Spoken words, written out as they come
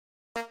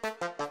3.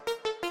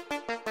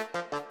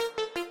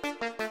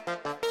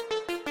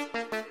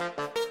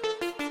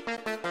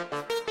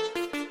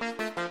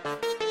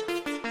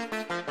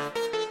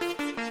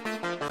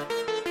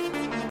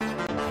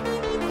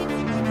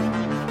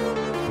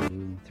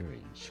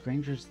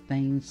 Stranger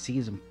Things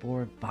Season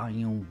 4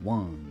 Volume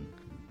 1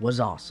 was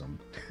awesome.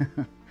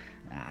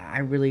 I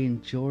really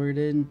enjoyed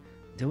it.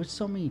 There were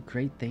so many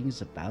great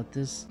things about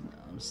this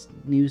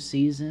new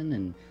season,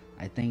 and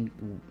I think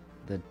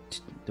the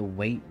the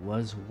wait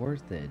was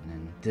worth it.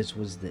 And this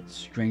was the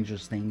Stranger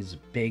Things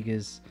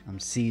biggest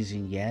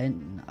season yet.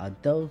 And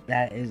although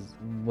that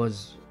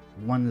was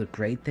one of the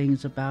great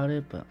things about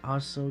it, but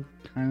also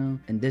kind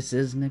of, and this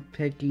is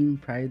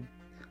nitpicking, probably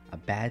a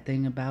bad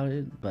thing about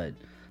it, but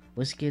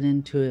let's get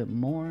into it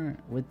more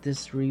with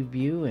this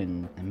review,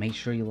 and make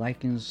sure you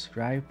like and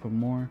subscribe for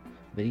more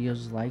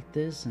videos like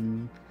this,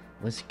 and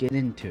let's get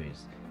into it.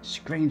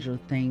 Stranger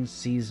Things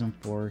Season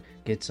 4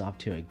 gets off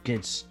to a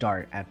good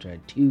start after a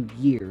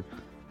 2-year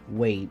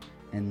wait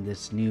in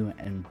this new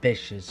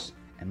ambitious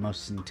and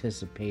most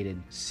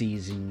anticipated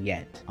season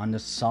yet. On the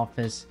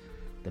surface,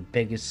 the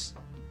biggest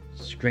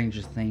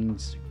Stranger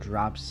Things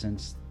drop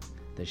since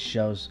the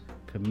show's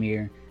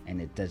premiere, and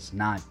it does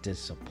not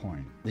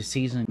disappoint. The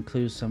season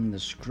includes some of the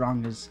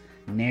strongest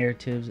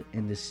narratives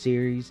in the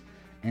series,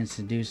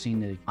 introducing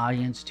the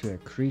audience to a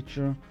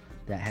creature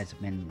that has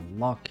been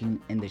lurking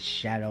in the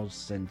shadows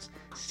since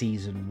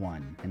season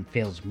 1 and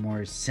feels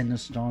more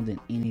sinister than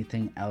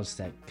anything else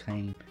that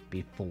came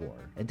before.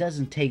 It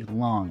doesn't take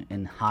long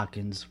in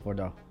Hawkins for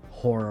the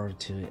horror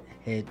to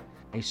hit.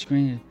 A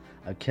screen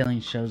of killing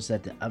shows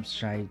that the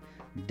Upside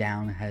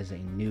Down has a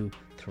new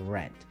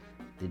threat,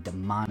 the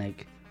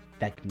demonic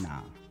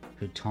Vecna,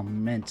 who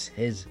torments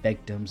his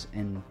victims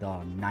in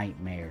the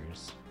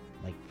nightmares,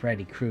 like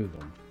Freddy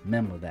Krueger.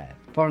 Remember that.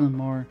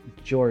 Furthermore,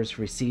 George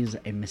receives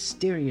a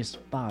mysterious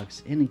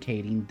box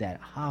indicating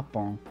that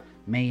Hawthorne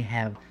may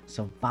have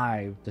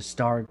survived the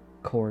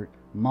Starcourt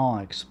Mall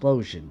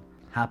explosion.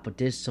 Hopper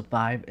did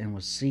survive and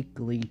was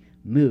secretly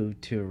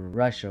moved to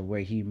Russia,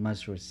 where he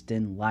must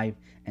withstand life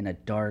in a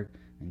dark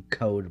and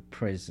cold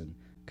prison,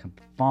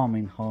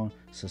 confirming her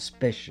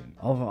suspicion.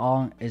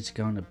 Overall, it's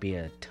going to be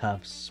a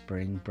tough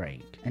spring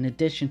break. In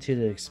addition to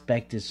the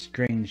expected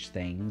strange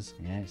things,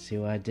 see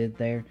what I did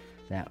there,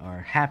 that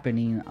are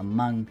happening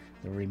among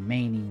the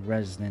remaining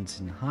residents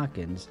in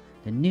Hawkins,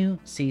 the new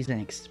season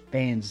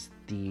expands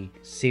the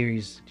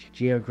series'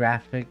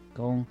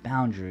 geographical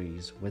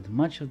boundaries, with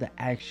much of the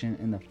action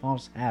in the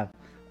first half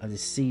of the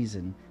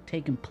season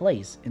taking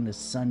place in the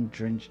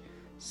sun-drenched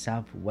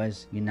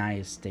southwest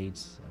United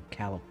States of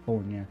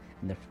California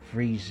and the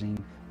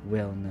freezing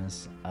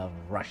wilderness of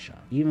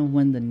Russia. Even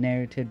when the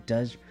narrative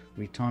does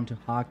return to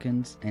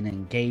Hawkins and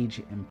engage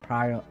in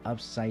prior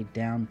Upside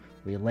Down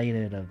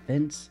related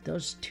events,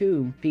 those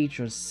two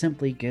features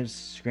simply gives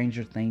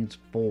Stranger Things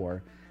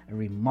 4 a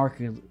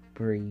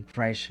remarkably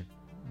fresh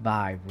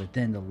vibe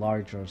within the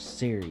larger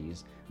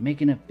series,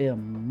 making it feel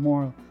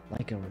more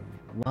like a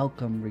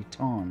welcome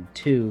return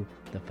to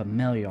the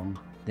familiar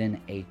than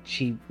a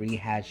cheap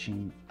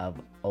rehashing of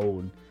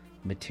old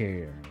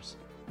materials.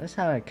 That's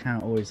how I kind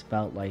of always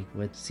felt like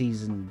with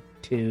season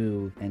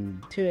 2,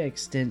 and to an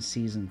extent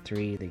season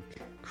 3. They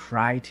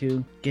try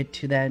to get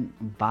to that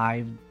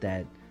vibe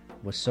that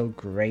was so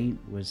great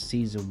with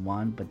season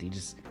 1, but they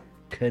just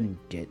couldn't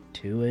get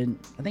to it.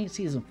 I think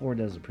season 4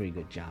 does a pretty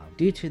good job.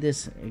 Due to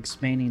this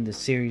expanding the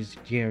series'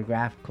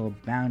 geographical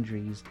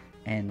boundaries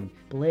and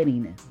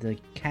splitting the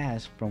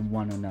cast from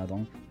one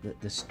another,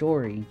 the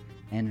story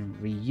and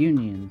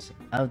reunions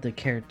of the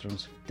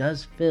characters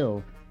does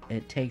feel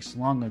it takes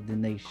longer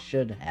than they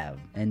should have.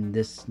 In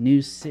this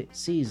new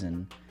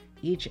season,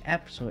 each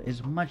episode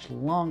is much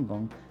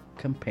longer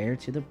compared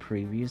to the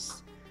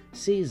previous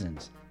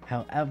seasons.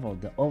 However,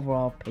 the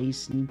overall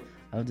pacing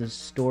of the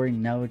story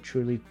never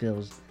truly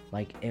feels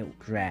like it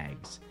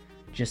drags.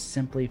 Just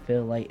simply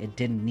feel like it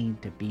didn't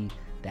need to be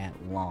that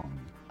long.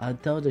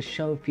 Although the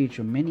show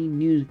features many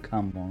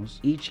newcomers,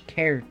 each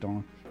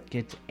character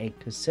gets a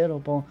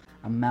considerable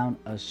amount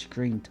of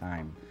screen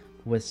time,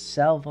 with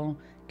several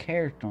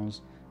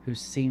characters who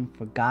seem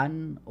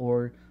forgotten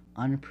or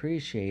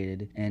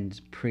unappreciated in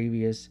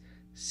previous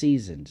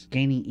seasons,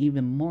 gaining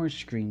even more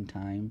screen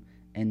time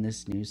in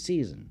this new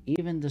season.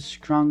 Even the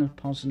strongest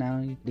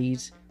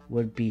personalities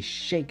would be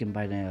shaken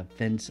by the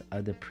events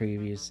of the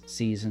previous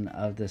season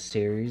of the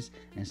series,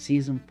 and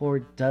season 4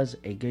 does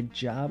a good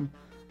job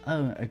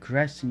of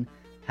addressing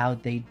how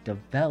they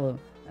develop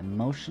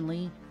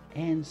emotionally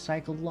and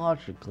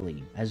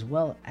psychologically, as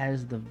well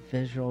as the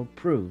visual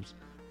proofs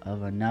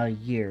of another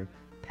year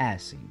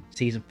passing.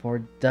 Season 4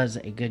 does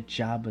a good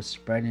job of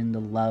spreading the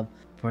love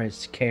for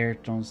its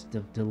characters,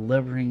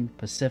 delivering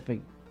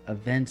specific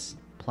events,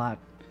 plot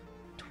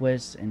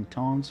twists, and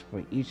turns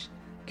for each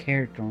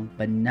character,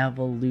 but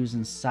never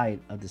losing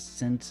sight of the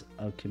sense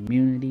of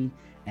community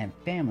and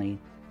family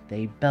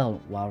they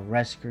built while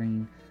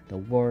rescuing the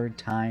world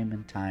time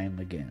and time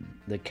again.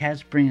 The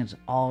cast brings it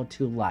all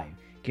to life,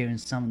 giving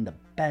some of the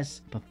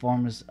best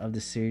performers of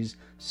the series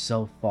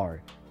so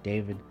far.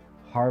 David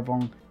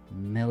Harbour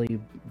Millie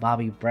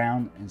Bobby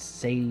Brown, and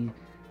Sadie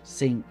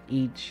Sink,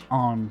 each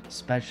on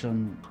special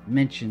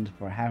mentions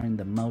for having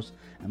the most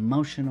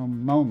emotional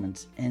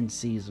moments in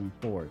season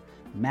 4.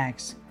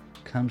 Max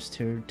comes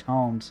to her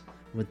terms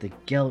with the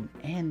guilt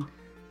and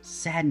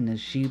sadness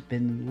she's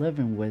been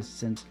living with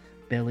since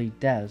Billy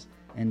death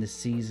in the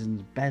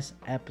season's best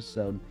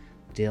episode,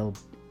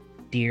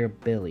 Dear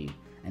Billy,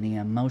 and the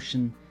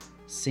emotion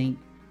Sink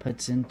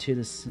puts into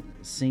the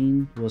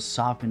scene will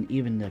soften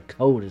even the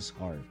coldest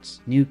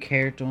hearts. New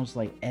characters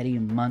like Eddie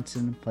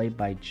Munson, played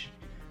by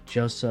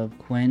Joseph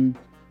Quinn,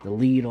 the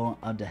leader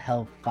of the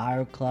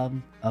Hellfire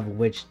Club, of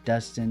which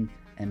Dustin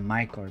and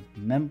Mike are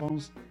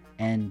members,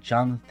 and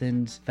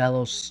Jonathan's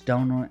fellow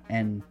stoner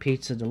and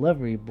pizza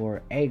delivery boy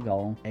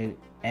Egor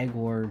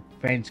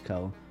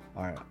Franco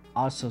are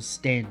also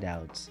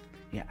standouts.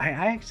 Yeah, I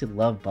actually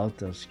love both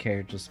those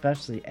characters,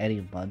 especially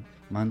Eddie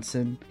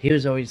Munson. He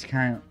was always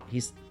kind of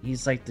he's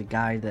like the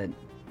guy that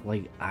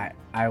like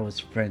I was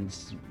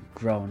friends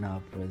growing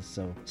up with.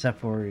 So except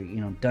for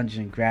Dungeons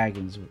and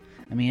Dragons,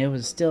 I mean it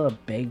was still a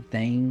big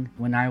thing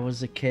when I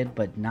was a kid,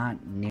 but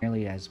not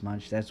nearly as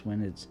much. That's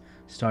when it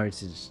started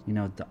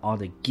to all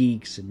the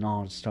geeks and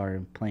all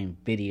started playing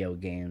video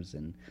games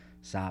and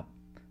stopped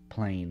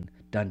playing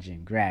Dungeons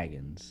and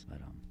Dragons. But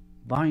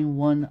Volume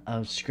 1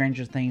 of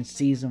Stranger Things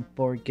Season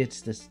 4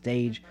 gets the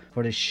stage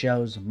for the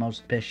show's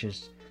most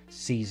ambitious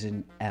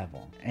season ever.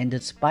 And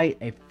despite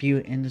a few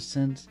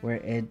instances where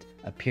it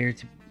appeared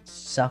to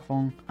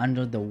suffer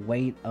under the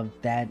weight of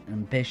that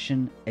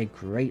ambition, it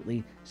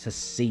greatly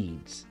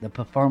succeeds. The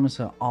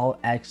performances are all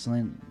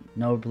excellent,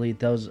 notably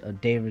those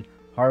of David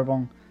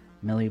Harbour,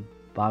 Millie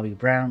Bobby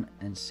Brown,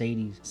 and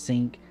Sadie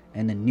Sink,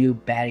 and the new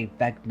baddie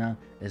Vecna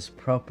is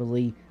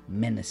properly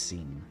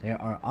menacing.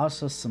 There are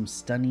also some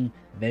stunning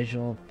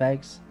visual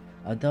effects,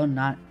 although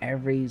not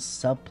every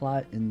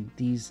subplot in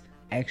these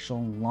extra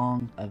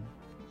long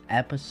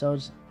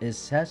episodes is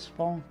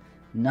successful.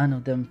 None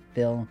of them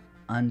feel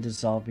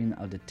undeserving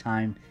of the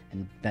time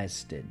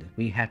invested.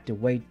 We have to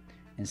wait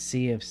and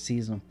see if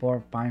season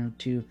 4 final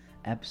 2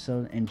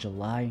 episode in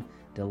July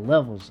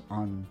delivers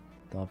on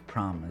the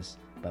promise.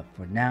 But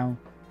for now,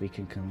 we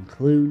can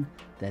conclude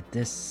that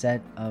this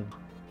set of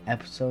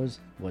episodes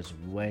was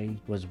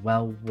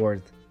well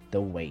worth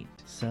the wait.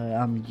 So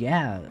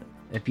yeah,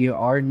 if you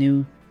are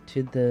new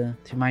to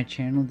my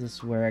channel, this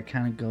is where I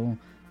kind of go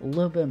a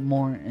little bit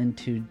more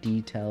into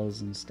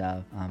details and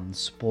stuff,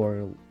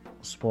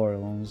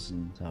 spoilers,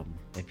 and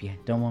if you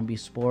don't want to be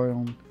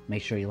spoiled,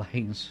 make sure you like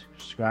and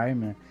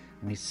subscribe, and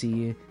we see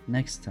you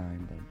next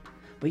time.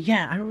 But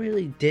yeah, I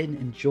really did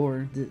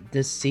enjoy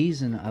this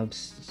season of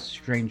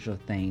Stranger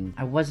Things.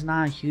 I was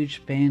not a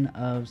huge fan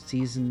of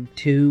season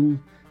 2,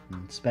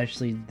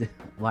 especially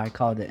what I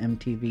call the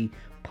MTV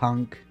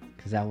punk,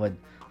 because that what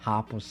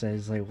Hopper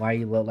says, like, why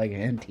you look like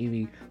an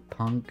MTV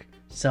punk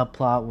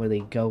subplot where they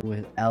go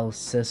with Elle's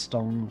sister.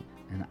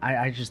 And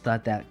I just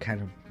thought that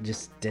kind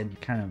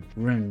of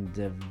ruin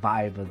the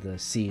vibe of the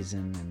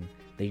season,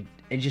 and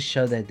it just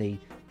showed that they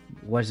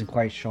wasn't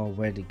quite sure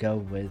where to go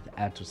with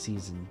after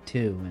season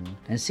 2,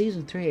 and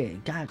season 3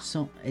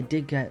 it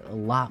did get a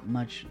lot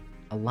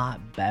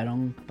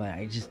better, but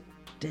I just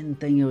didn't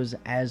think it was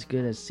as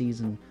good as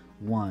season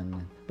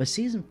 1. But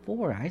season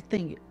 4, I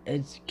think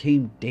it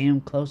came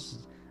damn close to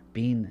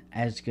being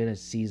as good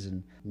as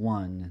season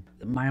 1.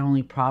 My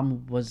only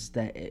problem was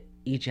that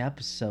each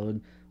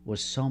episode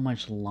was so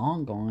much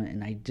longer,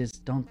 and I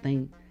just don't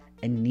think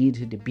it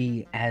needed to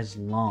be as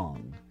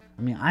long.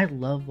 I mean, I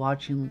love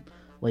watching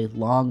like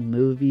long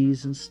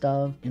movies and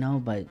stuff,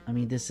 but I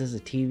mean, this is a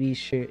TV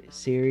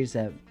series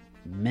that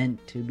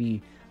meant to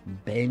be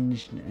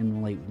binged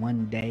in like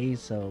one day,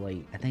 so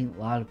like I think a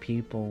lot of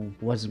people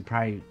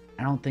I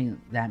don't think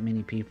that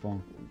many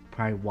people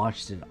probably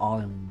watched it all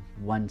in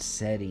one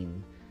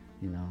setting.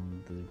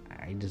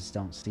 I just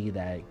don't see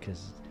that,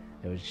 because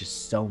it was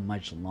just so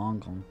much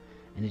longer,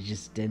 and it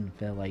just didn't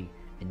feel like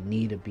it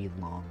needed to be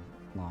long.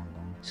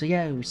 So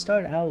yeah, we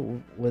started out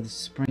with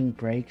spring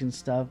break and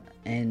stuff,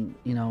 and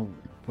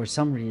for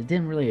some reason it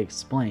didn't really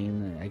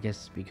explain, I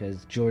guess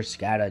because George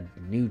got a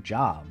new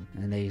job,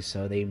 and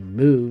they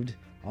moved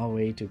all the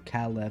way to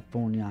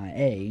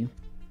California.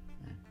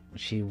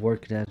 She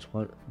worked as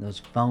those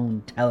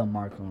phone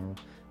telemarketer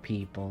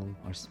people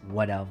or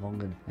whatever,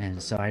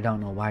 and so I don't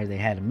know why they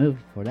had to move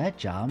for that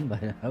job,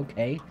 but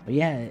okay. But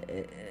yeah,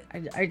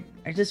 I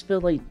just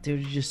feel like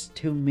there's just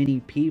too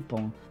many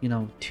people,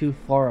 too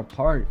far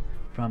apart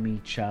from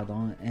each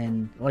other,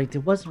 and like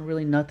there wasn't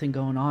really nothing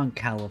going on in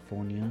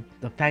California.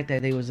 The fact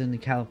that they was in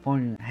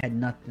California had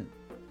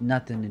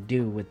nothing to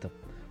do with the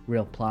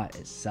real plot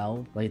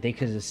itself. Like they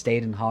could have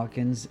stayed in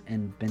Hawkins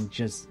and been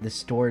the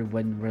story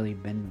wouldn't really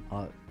been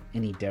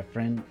any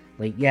different.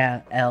 Like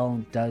yeah,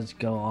 Elle does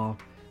go off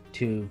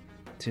to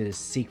the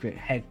secret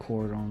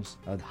headquarters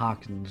of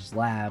Hawkins'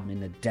 lab in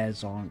the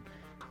desert,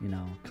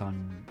 called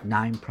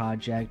 9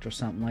 Project or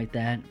something like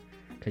that,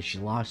 because she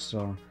lost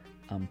her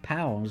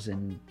powers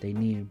and they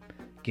need to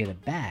get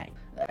it back.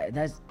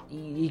 That's,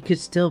 you could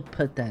still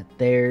put that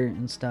there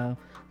and stuff,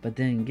 but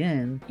then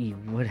again, you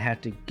would have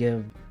to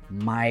give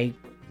Mike,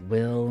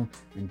 Will,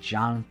 and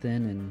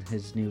Jonathan and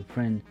his new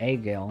friend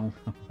Agale,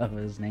 whatever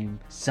his name,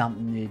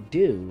 something to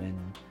do. And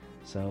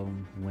so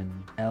when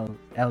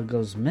Elle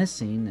goes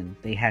missing, and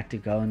they have to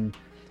go and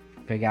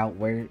figure out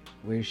where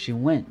she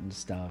went and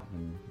stuff.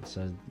 And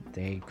so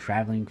they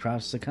traveling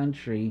across the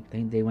country. I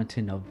think they went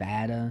to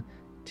Nevada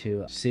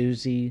to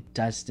Susie,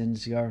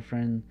 Dustin's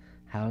girlfriend,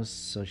 house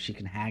so she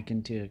can hack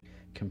into a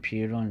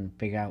computer and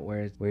figure out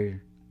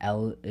where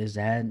Elle is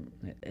at.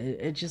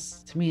 It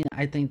just, to me,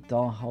 I think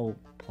the whole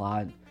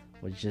plot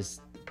was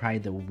just probably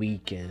the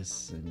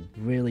weakest and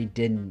really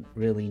didn't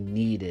really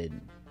needed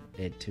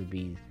it to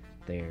be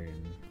there.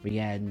 And we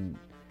had,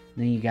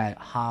 then you got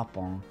Hop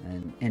on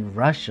and in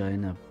Russia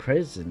in a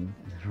prison,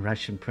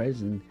 Russian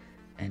prison,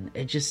 and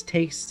it just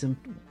takes them,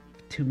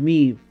 to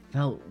me,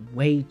 felt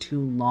way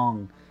too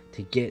long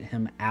to get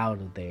him out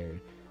of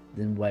there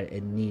than what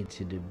it needed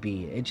to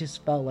be. It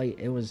just felt like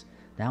it was,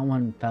 that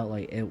one felt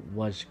like it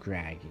was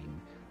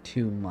dragging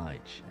too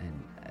much.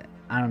 And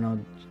I don't know,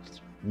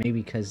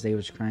 maybe because they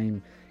was trying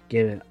to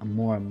give it a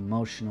more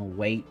emotional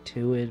weight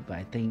to it, but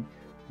I think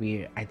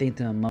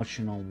the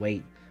emotional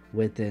weight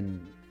with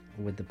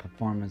the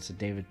performance of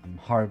David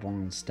Harbour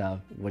and stuff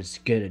was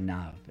good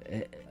enough.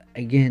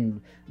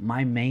 Again,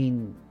 my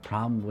main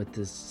problem with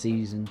this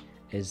season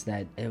is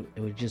that it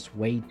was just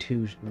way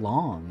too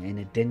long, and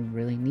it didn't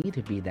really need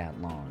to be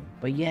that long.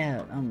 But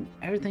yeah,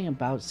 everything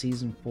about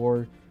season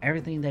 4,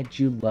 everything that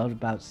you loved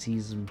about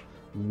season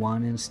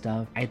 1 and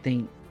stuff, I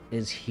think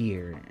is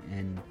here,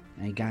 and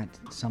I got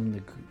some of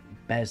the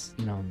best,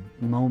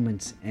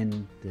 moments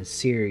in the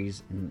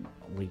series. And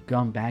like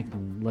going back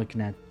and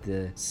looking at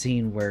the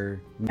scene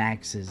where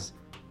Max is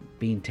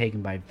being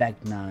taken by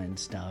Vecna and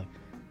stuff,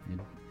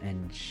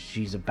 and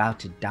she's about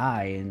to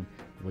die, and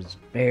was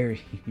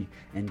very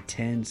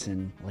intense.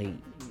 And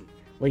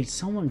like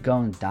someone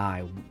gonna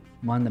die,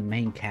 one of the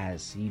main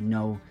casts,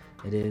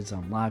 it is. A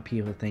lot of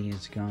people think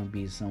it's gonna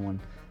be someone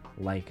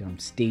like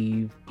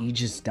Steve. You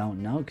just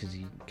don't know, because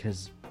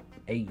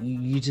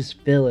you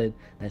just feel it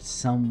that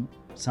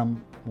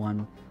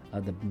someone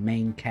of the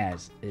main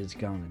cast is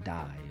gonna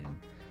die. And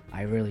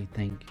I really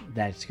think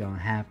that's gonna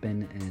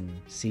happen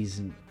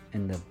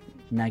in the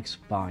next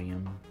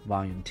volume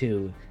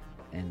 2.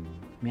 And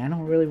I mean, I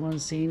don't really want to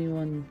see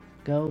anyone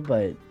go,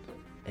 but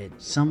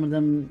some of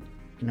them,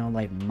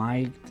 like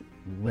Mike,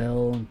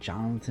 Will,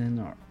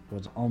 Jonathan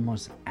was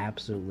almost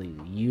absolutely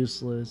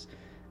useless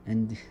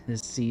in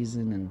this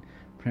season, and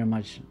pretty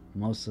much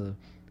most of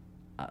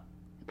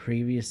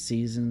previous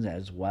seasons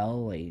as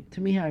well. Like,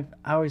 to me, I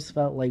always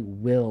felt like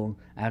Will,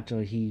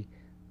 after he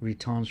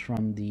returns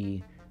from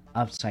the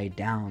Upside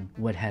Down,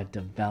 would have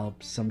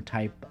developed some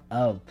type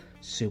of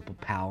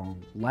superpower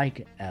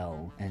like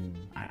Elle, and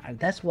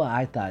that's what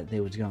I thought they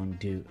was going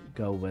to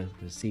go with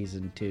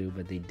season 2,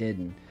 but they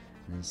didn't.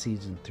 And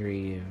season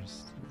 3,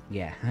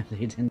 they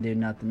didn't do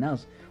nothing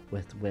else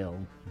with Will,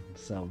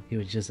 so he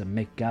was just a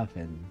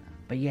MacGuffin.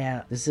 But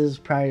yeah, this is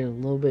probably a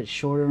little bit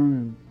shorter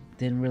and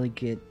didn't really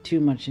get too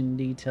much in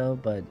detail,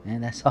 but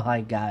that's all I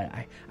got.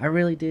 I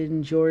really did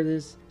enjoy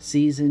this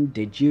season.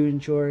 Did you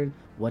enjoy it?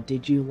 What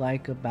did you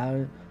like about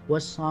it?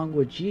 What song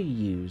would you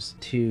use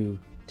to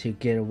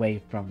get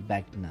away from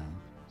Vecna?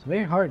 It's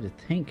very hard to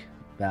think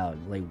about,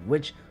 like,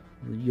 which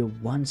your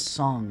one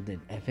song that,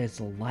 if it's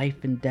a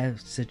life and death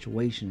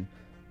situation,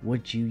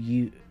 would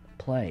you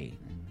play?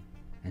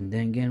 And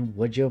then again,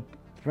 would your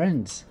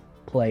friends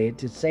play it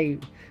to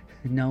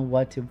know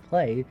what to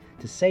play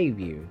to save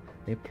you?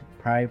 They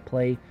probably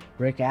play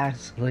Rick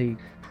Astley.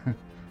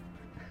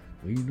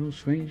 We no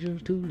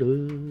strangers to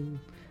love.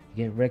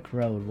 Get Rick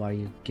Road while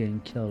you're getting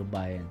killed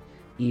by an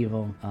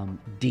evil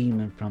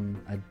demon from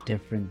a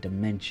different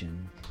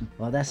dimension.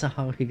 Well, that's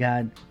all we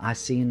got. I'll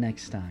see you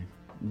next time.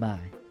 Bye.